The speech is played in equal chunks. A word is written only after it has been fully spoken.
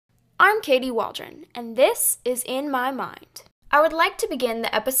I'm Kadie Waldron, and this is In My Mind. I would like to begin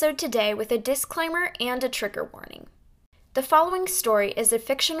the episode today with a disclaimer and a trigger warning. The following story is a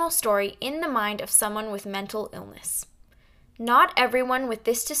fictional story in the mind of someone with mental illness. Not everyone with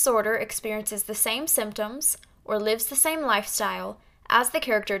this disorder experiences the same symptoms or lives the same lifestyle as the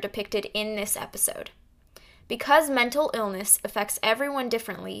character depicted in this episode. Because mental illness affects everyone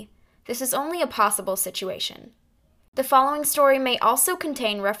differently, this is only a possible situation. The following story may also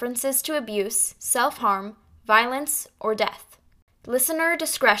contain references to abuse, self-harm, violence, or death. Listener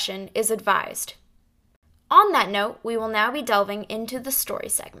discretion is advised. On that note, we will now be delving into the story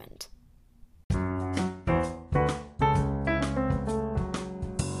segment.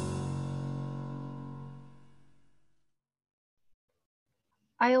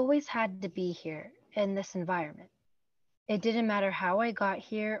 I always had to be here, in this environment. It didn't matter how I got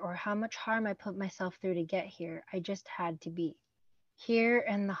here or how much harm I put myself through to get here, I just had to be. Here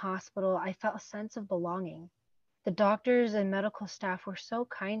in the hospital, I felt a sense of belonging. The doctors and medical staff were so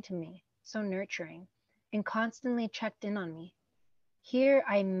kind to me, so nurturing, and constantly checked in on me. Here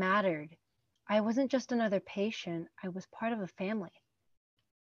I mattered. I wasn't just another patient, I was part of a family.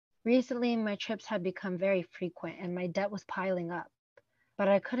 Recently, my trips had become very frequent and my debt was piling up, but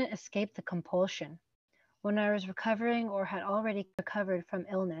I couldn't escape the compulsion. When I was recovering or had already recovered from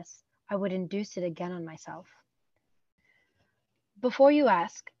illness, I would induce it again on myself. Before you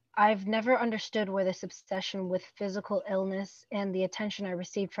ask, I've never understood where this obsession with physical illness and the attention I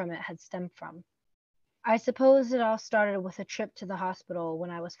received from it had stemmed from. I suppose it all started with a trip to the hospital when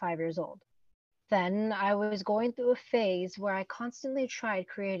I was 5 years old. Then I was going through a phase where I constantly tried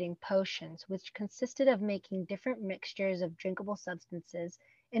creating potions, which consisted of making different mixtures of drinkable substances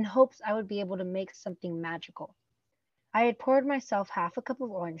in hopes I would be able to make something magical. I had poured myself half a cup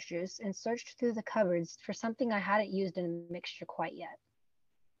of orange juice and searched through the cupboards for something I hadn't used in a mixture quite yet.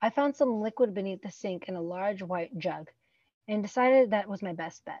 I found some liquid beneath the sink in a large white jug and decided that was my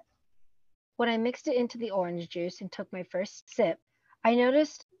best bet. When I mixed it into the orange juice and took my first sip, I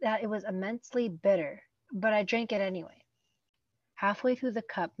noticed that it was immensely bitter, but I drank it anyway. Halfway through the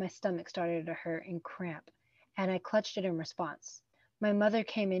cup, my stomach started to hurt and cramp, and I clutched it in response. My mother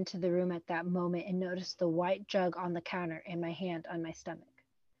came into the room at that moment and noticed the white jug on the counter and my hand on my stomach.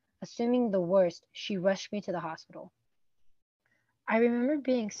 Assuming the worst, she rushed me to the hospital. I remember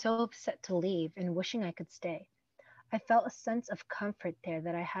being so upset to leave and wishing I could stay. I felt a sense of comfort there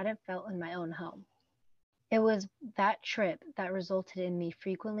that I hadn't felt in my own home. It was that trip that resulted in me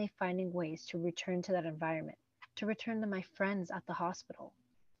frequently finding ways to return to that environment, to return to my friends at the hospital.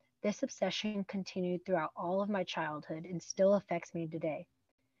 This obsession continued throughout all of my childhood and still affects me today.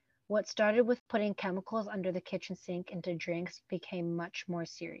 What started with putting chemicals under the kitchen sink into drinks became much more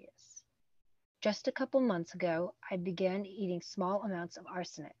serious. Just a couple months ago, I began eating small amounts of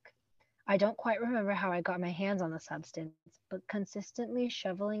arsenic. I don't quite remember how I got my hands on the substance, but consistently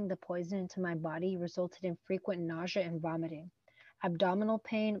shoveling the poison into my body resulted in frequent nausea and vomiting, abdominal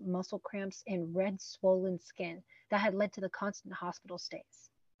pain, muscle cramps, and red swollen skin that had led to the constant hospital stays.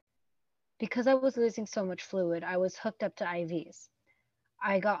 Because I was losing so much fluid, I was hooked up to IVs.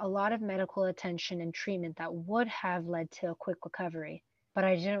 I got a lot of medical attention and treatment that would have led to a quick recovery, but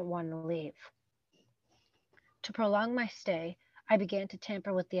I didn't want to leave. To prolong my stay, I began to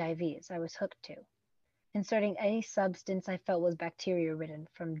tamper with the IVs I was hooked to, inserting any substance I felt was bacteria-ridden,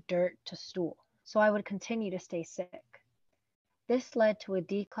 from dirt to stool, so I would continue to stay sick. This led to a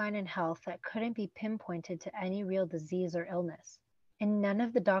decline in health that couldn't be pinpointed to any real disease or illness, and none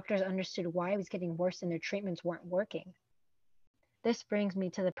of the doctors understood why I was getting worse and their treatments weren't working. This brings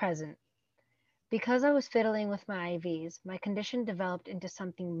me to the present. Because I was fiddling with my IVs, my condition developed into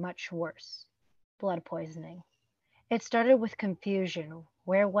something much worse: blood poisoning. It started with confusion.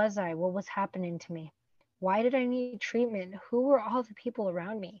 Where was I? What was happening to me? Why did I need treatment? Who were all the people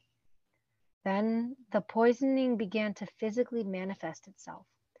around me? Then the poisoning began to physically manifest itself.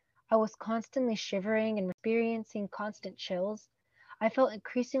 I was constantly shivering and experiencing constant chills. I felt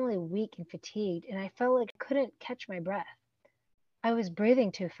increasingly weak and fatigued, and I felt like I couldn't catch my breath. I was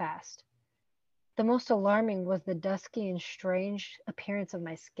breathing too fast. The most alarming was the dusky and strange appearance of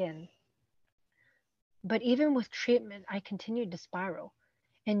my skin. But even with treatment, I continued to spiral.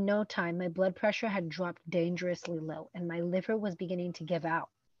 In no time, my blood pressure had dropped dangerously low, and my liver was beginning to give out,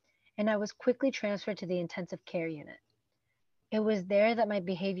 and I was quickly transferred to the intensive care unit. It was there that my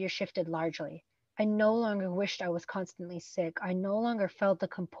behavior shifted largely. I no longer wished I was constantly sick. I no longer felt the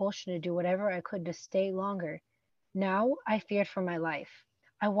compulsion to do whatever I could to stay longer. Now, I feared for my life.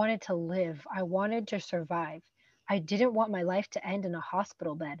 I wanted to live. I wanted to survive. I didn't want my life to end in a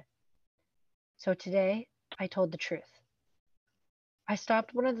hospital bed. So today, I told the truth. I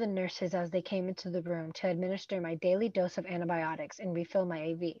stopped one of the nurses as they came into the room to administer my daily dose of antibiotics and refill my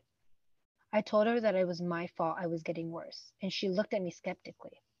AV. I told her that it was my fault I was getting worse, and she looked at me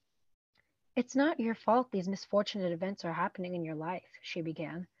skeptically. It's not your fault these misfortunate events are happening in your life, she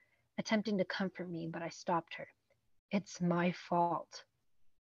began, attempting to comfort me, but I stopped her. It's my fault.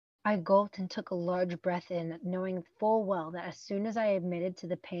 I gulped and took a large breath in, knowing full well that as soon as I admitted to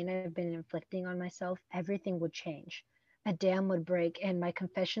the pain I've been inflicting on myself, everything would change. A dam would break and my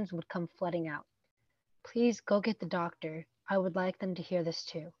confessions would come flooding out. Please go get the doctor. I would like them to hear this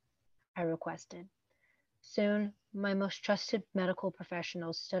too, I requested. Soon, my most trusted medical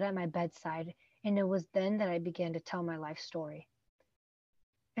professionals stood at my bedside, and it was then that I began to tell my life story.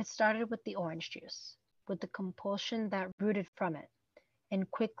 It started with the orange juice, with the compulsion that rooted from it,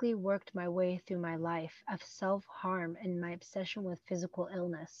 and quickly worked my way through my life of self-harm and my obsession with physical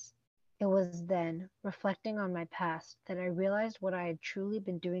illness. It was then, reflecting on my past, that I realized what I had truly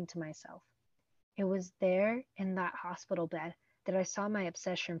been doing to myself. It was there, in that hospital bed, that I saw my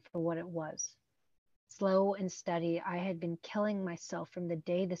obsession for what it was. Slow and steady, I had been killing myself from the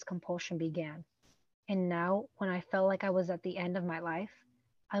day this compulsion began. And now, when I felt like I was at the end of my life,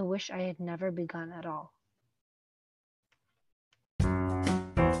 I wish I had never begun at all.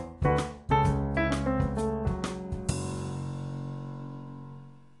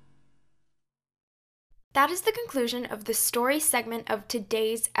 That is the conclusion of the story segment of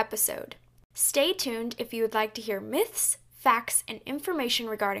today's episode. Stay tuned if you would like to hear myths, facts, and information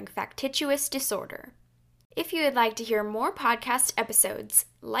regarding factitious disorder. If you would like to hear more podcast episodes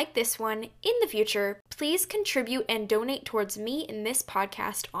like this one in the future, please contribute and donate towards me in this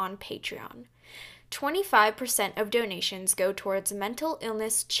podcast on Patreon. 25% of donations go towards mental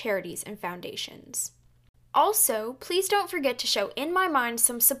illness charities and foundations. Also, please don't forget to show In My Mind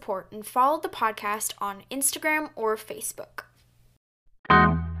some support and follow the podcast on Instagram or Facebook.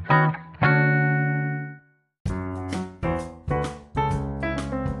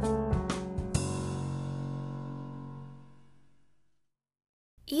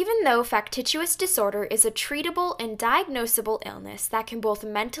 Even though factitious disorder is a treatable and diagnosable illness that can both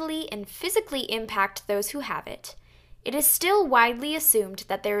mentally and physically impact those who have it, it is still widely assumed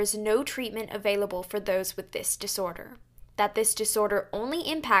that there is no treatment available for those with this disorder, that this disorder only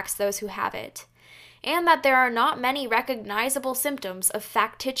impacts those who have it, and that there are not many recognizable symptoms of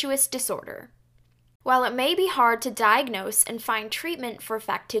factitious disorder. While it may be hard to diagnose and find treatment for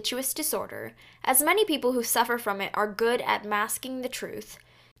factitious disorder, as many people who suffer from it are good at masking the truth,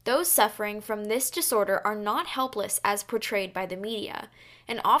 those suffering from this disorder are not helpless as portrayed by the media,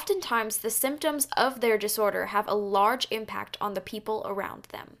 and oftentimes the symptoms of their disorder have a large impact on the people around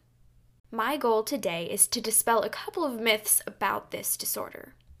them. My goal today is to dispel a couple of myths about this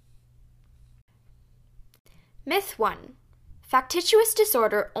disorder. Myth 1. Factitious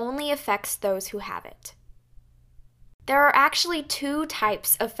disorder only affects those who have it. There are actually two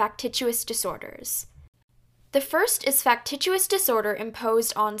types of factitious disorders. The first is factitious disorder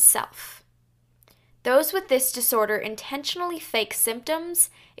imposed on self. Those with this disorder intentionally fake symptoms,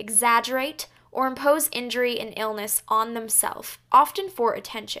 exaggerate, or impose injury and illness on themselves, often for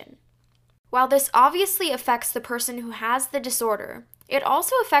attention. While this obviously affects the person who has the disorder, it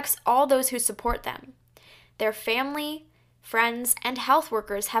also affects all those who support them. Their family, friends, and health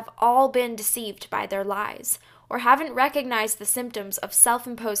workers have all been deceived by their lies, or haven't recognized the symptoms of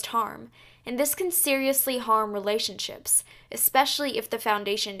self-imposed harm, and this can seriously harm relationships, especially if the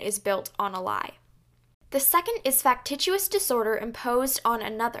foundation is built on a lie. The second is factitious disorder imposed on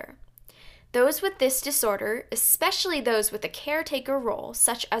another. Those with this disorder, especially those with a caretaker role,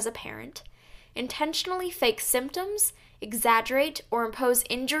 such as a parent, intentionally fake symptoms, exaggerate, or impose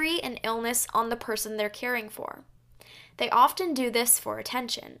injury and illness on the person they're caring for. They often do this for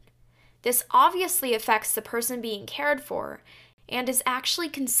attention. This obviously affects the person being cared for and is actually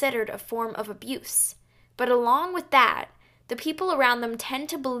considered a form of abuse. But along with that, the people around them tend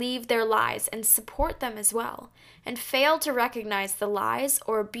to believe their lies and support them as well, and fail to recognize the lies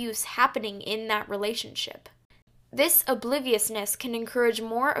or abuse happening in that relationship. This obliviousness can encourage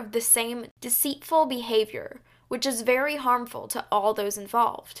more of the same deceitful behavior, which is very harmful to all those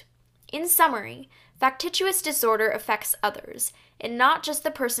involved. In summary, factitious disorder affects others, and not just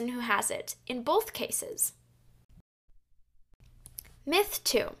the person who has it, in both cases. Myth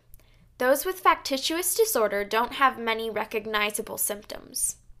 2. Those with factitious disorder don't have many recognizable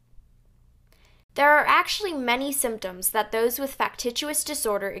symptoms. There are actually many symptoms that those with factitious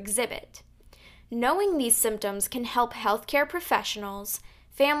disorder exhibit. Knowing these symptoms can help healthcare professionals,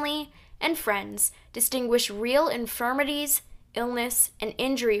 family, and friends distinguish real infirmities, illness, and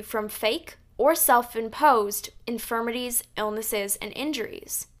injury from fake or self-imposed infirmities, illnesses, and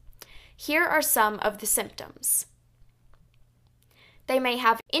injuries. Here are some of the symptoms. They may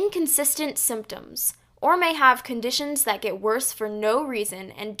have inconsistent symptoms, or may have conditions that get worse for no reason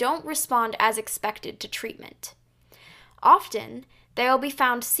and don't respond as expected to treatment. Often, they will be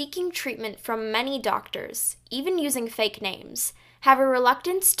found seeking treatment from many doctors, even using fake names, have a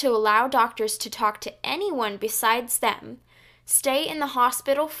reluctance to allow doctors to talk to anyone besides them, stay in the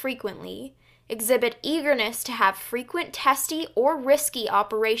hospital frequently, exhibit eagerness to have frequent testy or risky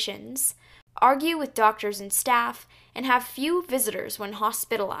operations, argue with doctors and staff, and have few visitors when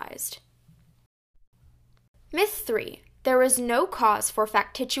hospitalized. Myth 3. There is no cause for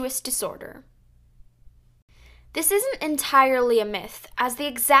factitious disorder. This isn't entirely a myth, as the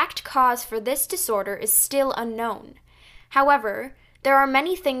exact cause for this disorder is still unknown. However, there are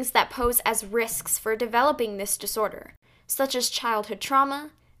many things that pose as risks for developing this disorder, such as childhood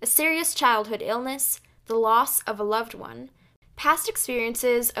trauma, a serious childhood illness, the loss of a loved one, past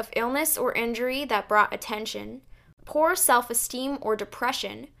experiences of illness or injury that brought attention, poor self-esteem or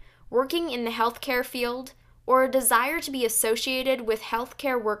depression, working in the healthcare field, or a desire to be associated with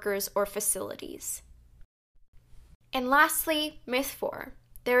healthcare workers or facilities. And lastly, myth 4.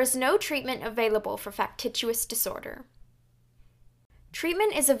 There is no treatment available for factitious disorder.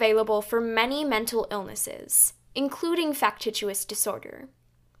 Treatment is available for many mental illnesses, including factitious disorder.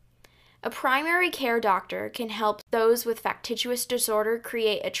 A primary care doctor can help those with factitious disorder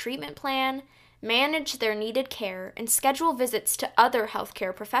create a treatment plan, manage their needed care, and schedule visits to other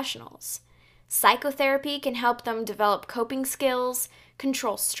healthcare professionals. Psychotherapy can help them develop coping skills,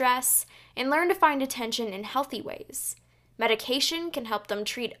 control stress, and learn to find attention in healthy ways. Medication can help them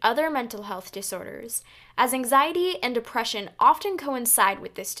treat other mental health disorders, as anxiety and depression often coincide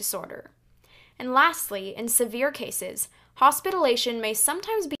with this disorder. And lastly, in severe cases, hospitalization may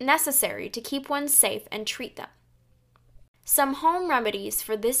sometimes be necessary to keep one safe and treat them. Some home remedies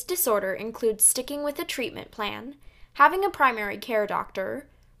for this disorder include sticking with a treatment plan, having a primary care doctor,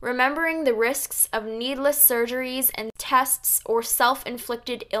 remembering the risks of needless surgeries and tests or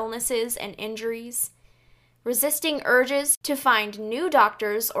self-inflicted illnesses and injuries, resisting urges to find new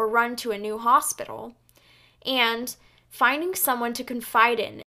doctors or run to a new hospital, and finding someone to confide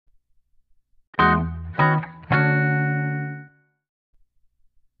in.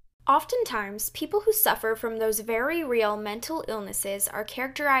 Oftentimes, people who suffer from those very real mental illnesses are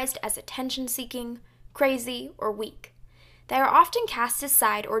characterized as attention-seeking, crazy, or weak. They are often cast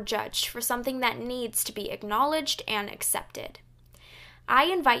aside or judged for something that needs to be acknowledged and accepted. I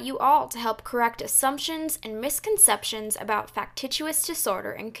invite you all to help correct assumptions and misconceptions about factitious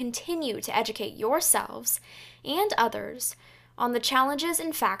disorder and continue to educate yourselves and others on the challenges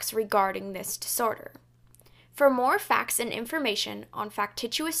and facts regarding this disorder. For more facts and information on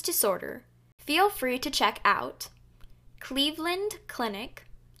factitious disorder, feel free to check out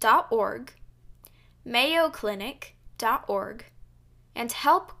clevelandclinic.org, mayoclinic.org, and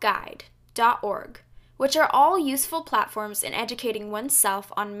helpguide.org, which are all useful platforms in educating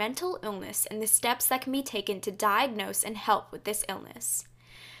oneself on mental illness and the steps that can be taken to diagnose and help with this illness.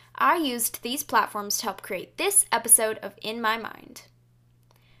 I used these platforms to help create this episode of In My Mind.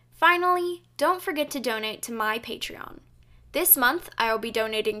 Finally, don't forget to donate to my Patreon. This month, I will be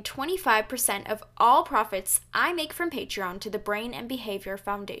donating 25% of all profits I make from Patreon to the Brain and Behavior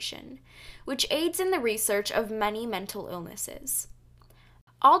Foundation, which aids in the research of many mental illnesses.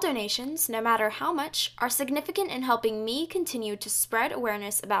 All donations, no matter how much, are significant in helping me continue to spread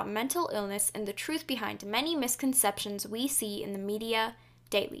awareness about mental illness and the truth behind many misconceptions we see in the media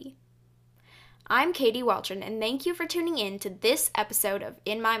daily. I'm Kadie Waldron, and thank you for tuning in to this episode of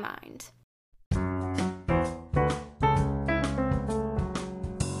In My Mind.